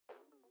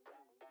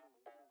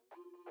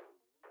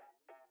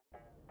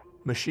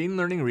Machine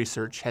learning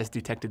research has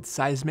detected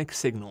seismic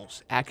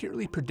signals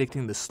accurately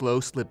predicting the slow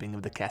slipping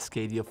of the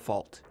Cascadia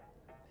fault.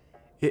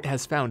 It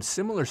has found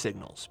similar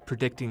signals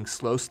predicting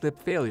slow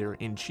slip failure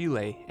in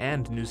Chile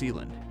and New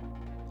Zealand.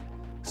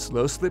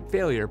 Slow slip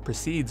failure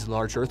precedes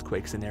large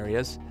earthquakes in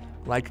areas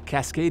like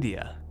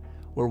Cascadia,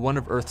 where one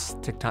of Earth's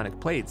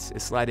tectonic plates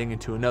is sliding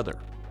into another.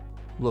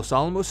 Los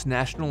Alamos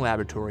National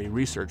Laboratory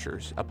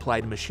researchers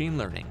applied machine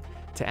learning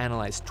to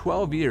analyze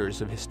 12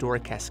 years of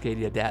historic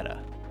Cascadia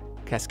data.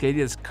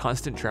 Cascadia's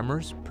constant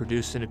tremors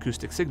produce an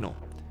acoustic signal,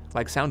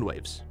 like sound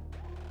waves.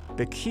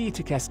 The key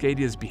to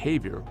Cascadia's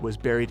behavior was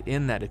buried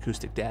in that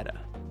acoustic data.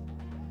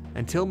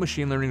 Until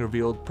machine learning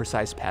revealed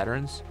precise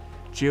patterns,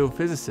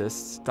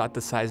 geophysicists thought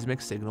the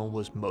seismic signal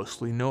was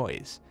mostly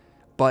noise,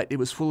 but it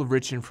was full of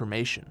rich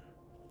information.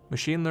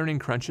 Machine learning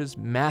crunches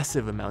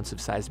massive amounts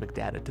of seismic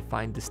data to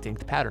find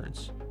distinct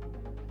patterns.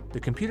 The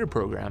computer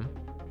program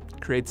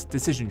creates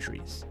decision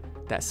trees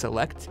that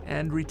select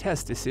and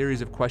retest a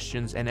series of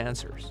questions and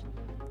answers.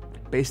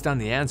 Based on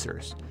the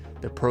answers,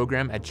 the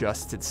program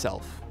adjusts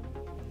itself.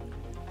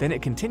 Then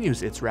it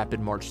continues its rapid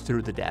march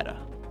through the data.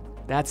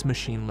 That's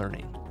machine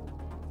learning.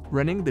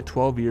 Running the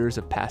 12 years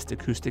of past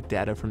acoustic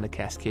data from the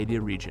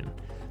Cascadia region,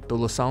 the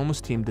Los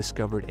Alamos team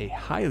discovered a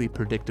highly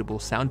predictable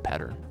sound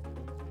pattern.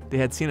 They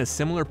had seen a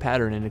similar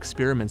pattern in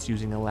experiments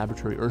using a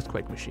laboratory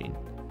earthquake machine.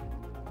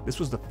 This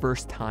was the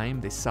first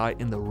time they saw it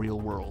in the real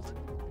world.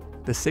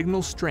 The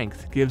signal's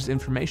strength gives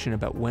information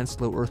about when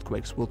slow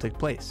earthquakes will take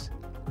place.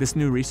 This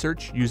new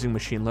research, using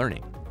machine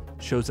learning,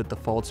 shows that the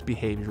fault's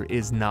behavior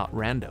is not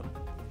random.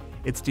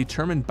 It's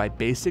determined by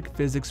basic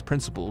physics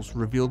principles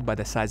revealed by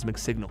the seismic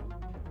signal.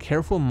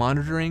 Careful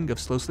monitoring of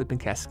slow slip in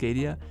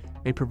Cascadia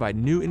may provide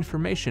new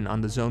information on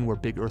the zone where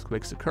big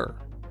earthquakes occur,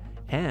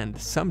 and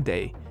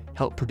someday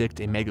help predict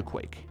a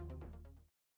megaquake.